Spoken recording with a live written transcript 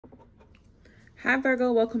Hi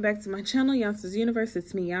Virgo, welcome back to my channel, Yansa's Universe.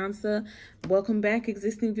 It's me, Yansa. Welcome back,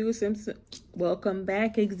 existing viewers. Welcome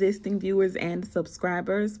back, existing viewers and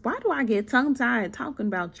subscribers. Why do I get tongue-tied talking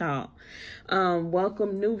about y'all?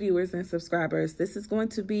 Welcome new viewers and subscribers. This is going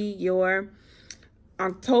to be your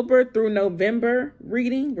October through November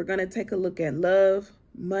reading. We're going to take a look at love,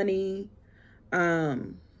 money, any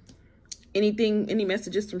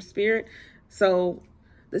messages from spirit. So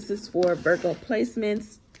this is for Virgo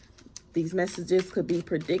placements. These messages could be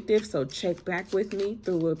predictive, so check back with me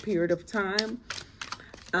through a period of time.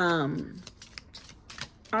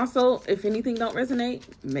 Also, if anything don't resonate,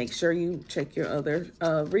 make sure you check your other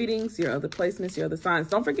readings, your other placements, your other signs.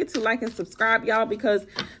 Don't forget to like and subscribe, y'all, because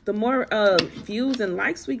the more views and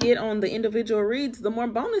likes we get on the individual reads, the more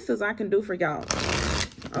bonuses I can do for y'all.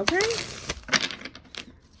 Okay?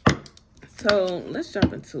 So let's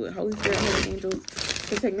jump into it. Holy Spirit, Holy Angels,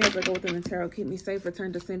 protect me as I go within the tarot. Keep me safe.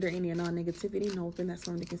 Return to sender any and all negativity. No weapon that's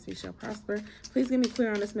formed against me shall prosper. Please give me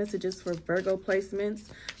clear, honest messages for Virgo placements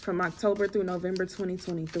from October through November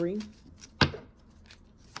 2023.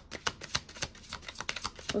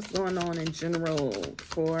 What's going on in general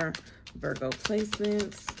for Virgo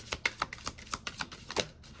placements?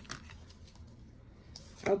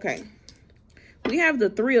 Okay. We have the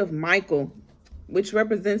Three of Michael, which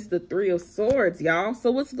represents the Three of Swords, y'all.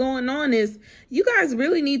 So what's going on is you guys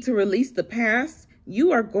really need to release the past.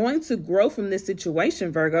 You are going to grow from this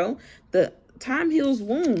situation, Virgo. The time heals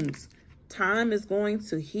wounds. Time is going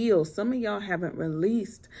to heal. Some of y'all haven't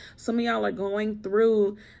released. Some of y'all are going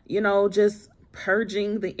through, you know, just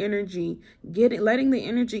purging the energy, letting the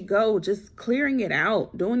energy go, just clearing it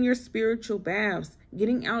out, doing your spiritual baths,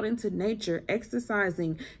 getting out into nature,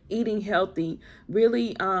 exercising, eating healthy,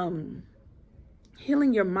 really,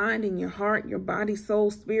 healing your mind and your heart, your body,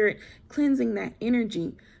 soul, spirit, cleansing that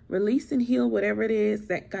energy. Release and heal whatever it is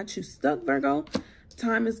that got you stuck, Virgo.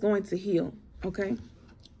 Time is going to heal, okay?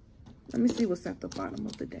 Let me see what's at the bottom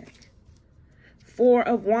of the deck. Four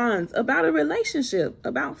of Wands, about a relationship,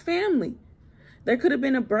 about family. There could have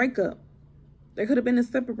been a breakup. There could have been a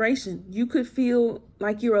separation. You could feel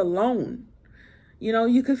like you're alone. You know,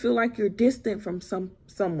 you could feel like you're distant from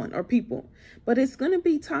someone or people. But it's going to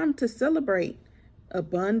be time to celebrate.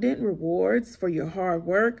 Abundant rewards for your hard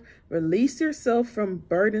work. Release yourself from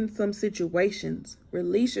burdensome situations.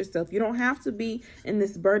 Release yourself. You don't have to be in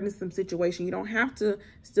this burdensome situation. You don't have to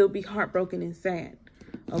still be heartbroken and sad.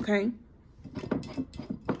 Okay?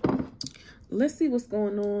 Let's see what's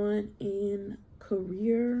going on in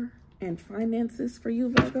career and finances for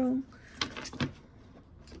you, Virgo.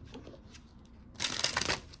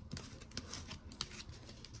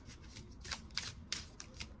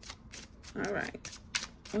 All right.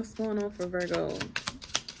 What's going on for Virgo?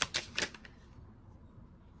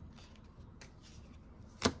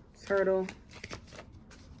 Turtle.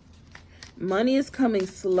 Money is coming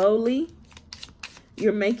slowly.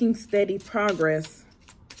 You're making steady progress.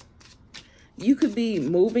 You could be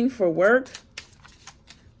moving for work.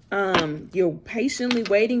 You're patiently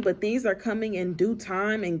waiting, but things are coming in due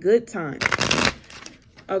time and good time.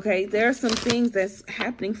 Okay, there are some things that's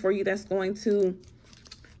happening for you that's going to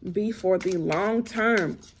be for the long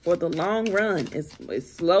term, for the long run.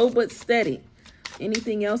 It's slow but steady.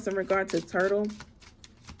 Anything else in regard to turtle?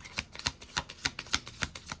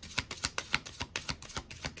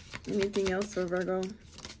 Anything else for Virgo?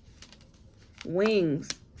 Wings.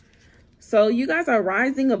 So you guys are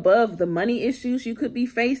rising above the money issues you could be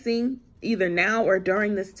facing either now or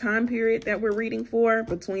during this time period that we're reading for,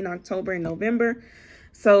 between October and November.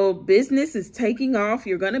 So business is taking off.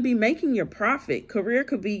 You're going to be making your profit. Career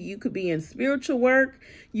could be, you could be in spiritual work.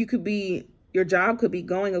 You could be, your job could be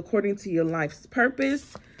going according to your life's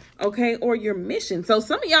purpose. Okay. Or your mission. So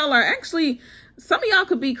some of y'all are actually, some of y'all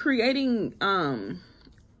could be creating,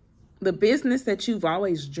 the business that you've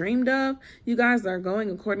always dreamed of. You guys are going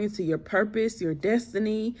according to your purpose, your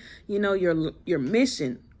destiny, you know, your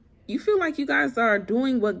mission. You feel like you guys are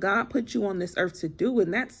doing what God put you on this earth to do.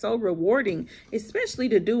 And that's so rewarding, especially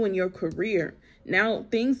to do in your career. Now,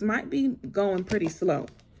 things might be going pretty slow.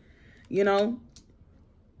 You know,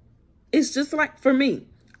 it's just like for me,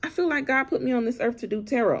 I feel like God put me on this earth to do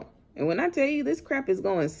tarot. And when I tell you this crap is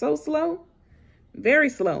going so slow, very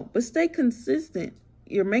slow, but stay consistent.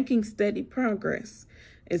 You're making steady progress.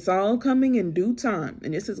 It's all coming in due time.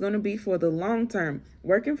 And this is going to be for the long term.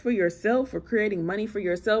 Working for yourself, for creating money for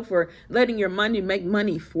yourself, for letting your money make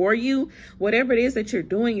money for you. Whatever it is that you're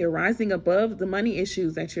doing, you're rising above the money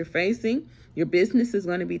issues that you're facing. Your business is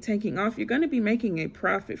going to be taking off. You're going to be making a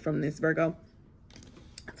profit from this, Virgo.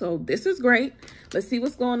 So this is great. Let's see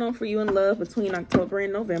what's going on for you in love between October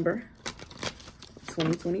and November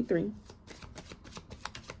 2023.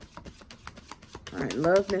 All right,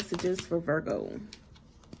 love messages for Virgo.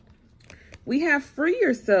 We have free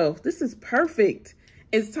yourself. This is perfect.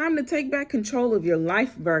 It's time to take back control of your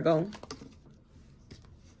life, Virgo.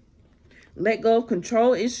 Let go of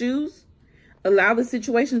control issues. Allow the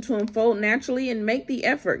situation to unfold naturally and make the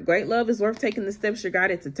effort. Great love is worth taking the steps you're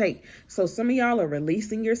guided to take. So some of y'all are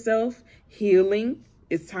releasing yourself, healing.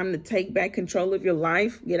 It's time to take back control of your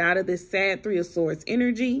life. Get out of this sad Three of Swords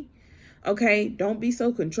energy. Okay, don't be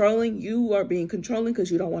so controlling. You are being controlling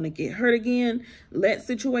because you don't want to get hurt again. Let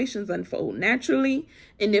situations unfold naturally.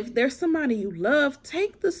 And if there's somebody you love,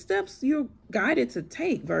 take the steps you're guided to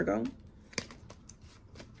take, Virgo.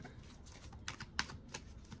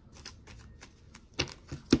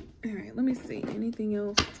 All right, let me see. Anything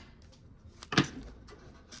else?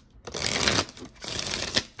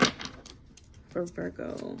 For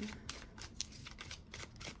Virgo.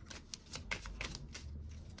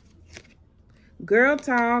 Girl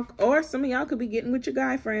talk, or some of y'all could be getting with your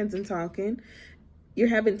guy friends and talking. You're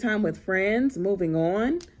having time with friends, moving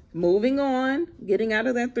on, getting out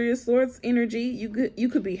of that Three of Swords energy. You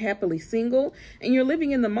could be happily single and you're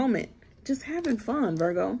living in the moment, just having fun,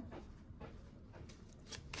 Virgo.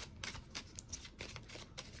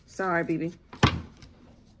 Sorry, BB. I'm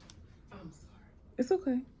sorry. It's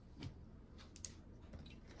okay.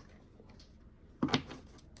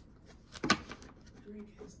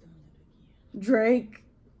 Drake,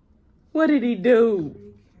 what did he do?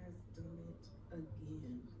 Drake has done it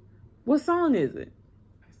again. What song is it?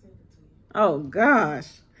 I sent it to you. Oh, gosh.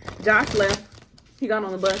 Josh left. He got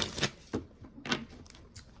on the bus.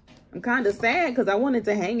 I'm kind of sad because I wanted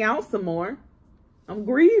to hang out some more. I'm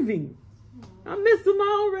grieving. I miss him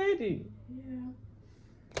already.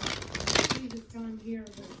 Yeah. See, this time here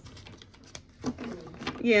was...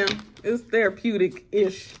 Yeah, it's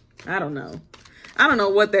therapeutic-ish. I don't know. I don't know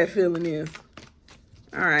what that feeling is.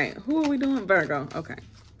 All right, who are we doing? Virgo. Okay.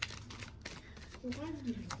 Why do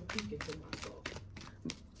you have to peek into my soul?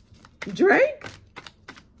 Drake?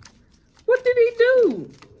 What did he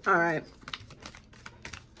do? All right.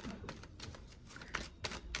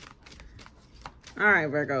 All right,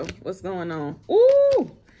 Virgo. What's going on?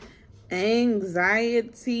 Ooh,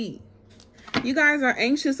 anxiety. You guys are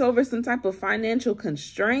anxious over some type of financial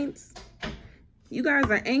constraints. You guys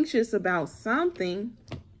are anxious about something.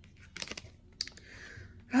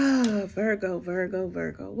 Ah, Virgo.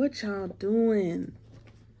 What y'all doing?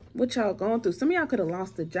 What y'all going through? Some of y'all could have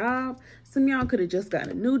lost a job. Some of y'all could have just got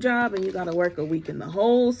a new job and you got to work a week in the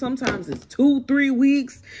hole. Sometimes it's 2-3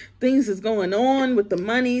 weeks. Things is going on with the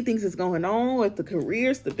money. Things is going on with the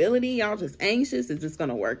career stability. Y'all just anxious. Is this going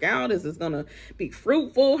to work out? Is this going to be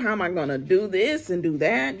fruitful? How am I going to do this and do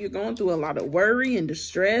that? You're going through a lot of worry and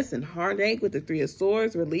distress and heartache with the Three of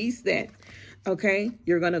Swords. Release that. Okay?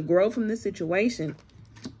 You're going to grow from this situation.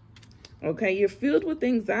 Okay? You're filled with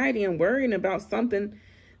anxiety and worrying about something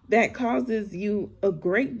that causes you a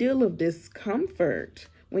great deal of discomfort.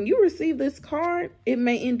 When you receive this card, it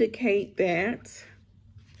may indicate that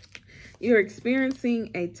you're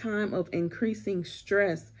experiencing a time of increasing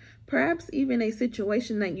stress, perhaps even a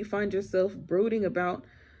situation that you find yourself brooding about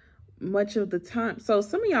much of the time. So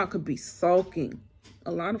some of y'all could be sulking,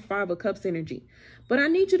 a lot of Five of Cups energy. But I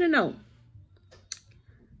need you to know,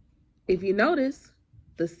 if you notice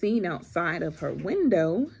the scene outside of her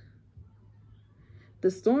window, the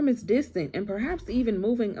storm is distant and perhaps even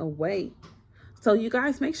moving away. So you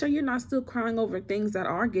guys, make sure you're not still crying over things that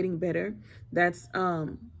are getting better. That's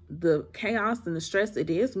the chaos and the stress. It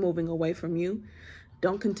is moving away from you.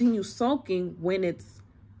 Don't continue sulking when it's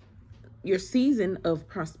your season of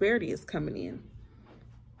prosperity is coming in.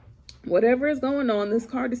 Whatever is going on, this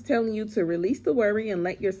card is telling you to release the worry and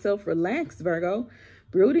let yourself relax, Virgo.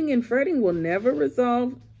 Brooding and fretting will never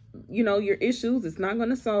resolve, your issues. It's not going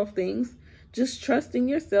to solve things. Just trusting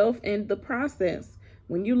yourself and the process.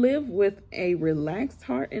 When you live with a relaxed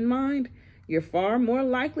heart and mind, you're far more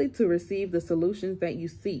likely to receive the solutions that you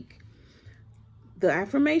seek. The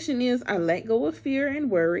affirmation is, I let go of fear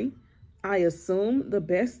and worry. I assume the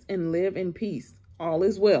best and live in peace. All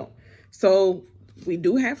is well. So we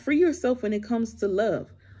do have free yourself when it comes to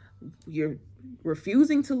love. You're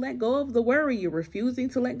refusing to let go of the worry. You're refusing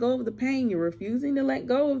to let go of the pain. You're refusing to let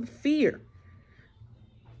go of the fear.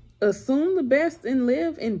 Assume the best and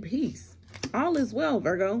live in peace. All is well,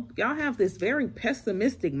 Virgo. Y'all have this very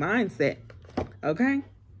pessimistic mindset. Okay?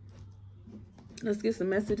 Let's get some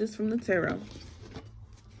messages from the tarot.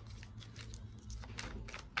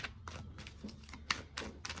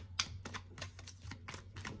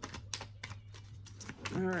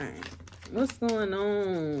 All right. What's going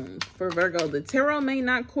on for Virgo? The tarot may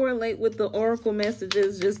not correlate with the oracle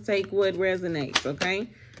messages. Just take what resonates, okay?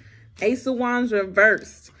 Ace of Wands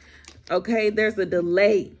reversed. Okay, there's a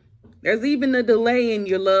delay. There's even a delay in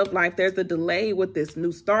your love life. There's a delay with this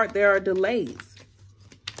new start. There are delays.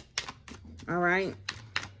 All right.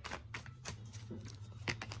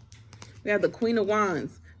 We have the Queen of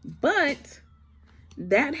Wands. But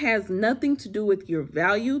that has nothing to do with your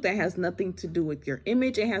value. That has nothing to do with your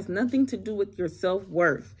image. It has nothing to do with your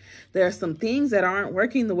self-worth. There are some things that aren't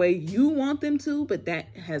working the way you want them to, but that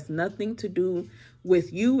has nothing to do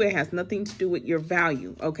with you. It has nothing to do with your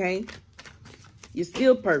value, okay? You're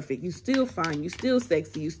still perfect. You're still fine. You're still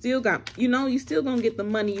sexy. You still got, you know, you still gonna get the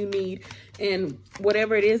money you need and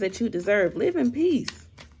whatever it is that you deserve. Live in peace.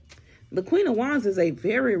 The Queen of Wands is a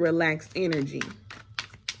very relaxed energy,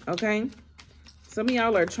 okay? Some of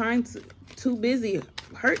y'all are too busy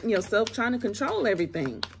hurting yourself, trying to control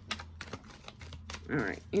everything. All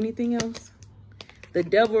right, anything else? The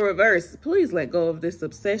Devil reversed. Please let go of this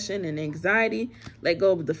obsession and anxiety. Let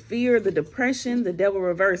go of the fear, the depression. The Devil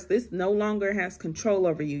reversed. This no longer has control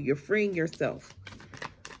over you. You're freeing yourself.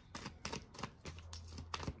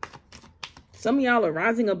 Some of y'all are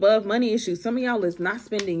rising above money issues. Some of y'all is not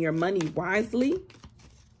spending your money wisely.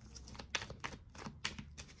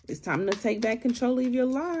 It's time to take back control of your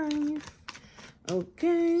life.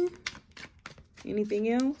 Okay. Anything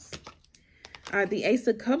else? The Ace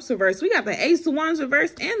of Cups reversed. We got the Ace of Wands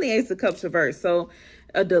reversed and the Ace of Cups reversed. So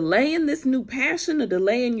a delay in this new passion, a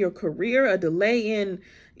delay in your career, a delay in,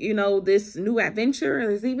 you know, this new adventure.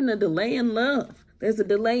 There's even a delay in love. There's a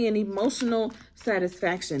delay in emotional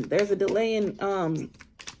satisfaction. There's a delay in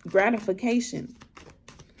gratification.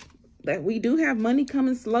 That we do have money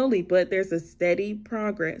coming slowly, but there's a steady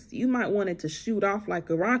progress. You might want it to shoot off like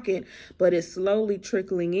a rocket, but it's slowly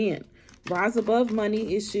trickling in. Rise above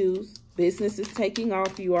money issues. Business is taking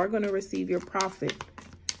off. You are going to receive your profit.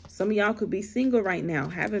 Some of y'all could be single right now,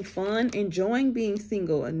 having fun, enjoying being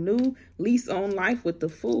single. A new lease on life with the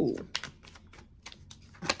Fool.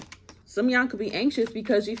 Some of y'all could be anxious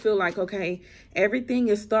because you feel like, okay, everything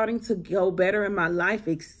is starting to go better in my life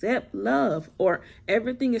except love. Or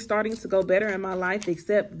everything is starting to go better in my life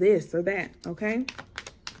except this or that, okay?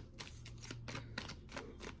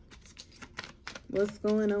 What's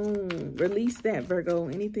going on? Release that, Virgo.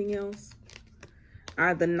 Anything else?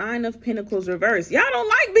 The Nine of Pentacles reversed. Y'all don't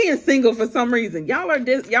like being single for some reason. Y'all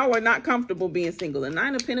are not comfortable being single. The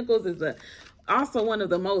Nine of Pentacles is also one of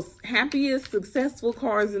the most happiest, successful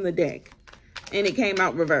cards in the deck. And it came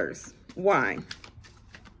out reverse. Why?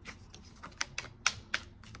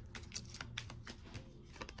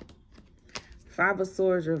 Five of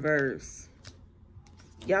Swords reverse.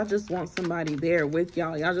 Y'all just want somebody there with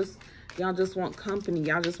y'all. Y'all just want company.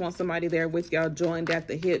 Y'all just want somebody there with y'all joined at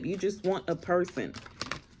the hip. You just want a person.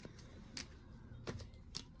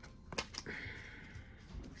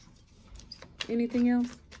 Anything else?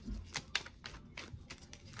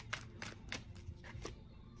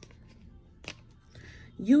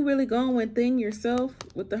 You really going within yourself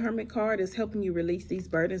with the Hermit card is helping you release these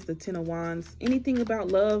burdens, the Ten of Wands. Anything about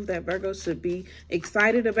love that Virgo should be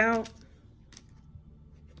excited about?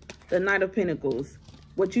 The Knight of Pentacles.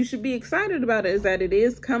 What you should be excited about is that it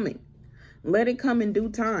is coming. Let it come in due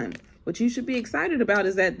time. What you should be excited about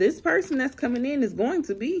is that this person that's coming in is going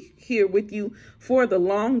to be here with you for the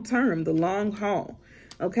long term, the long haul.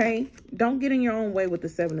 Okay? Don't get in your own way with the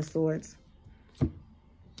Seven of Swords.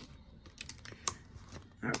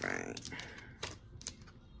 All right.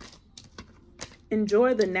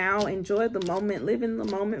 Enjoy the now. Enjoy the moment. Live in the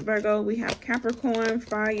moment, Virgo. We have Capricorn,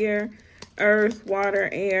 fire, earth, water,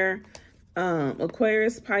 air,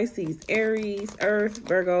 Aquarius, Pisces, Aries, earth,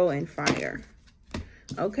 Virgo, and fire.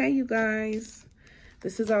 Okay, you guys.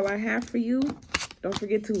 This is all I have for you. Don't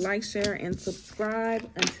forget to like, share, and subscribe.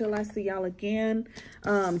 Until I see y'all again,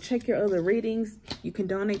 check your other readings. You can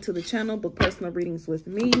donate to the channel, book personal readings with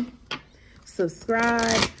me.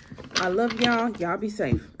 Subscribe. I love y'all. Y'all be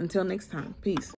safe. Until next time. Peace.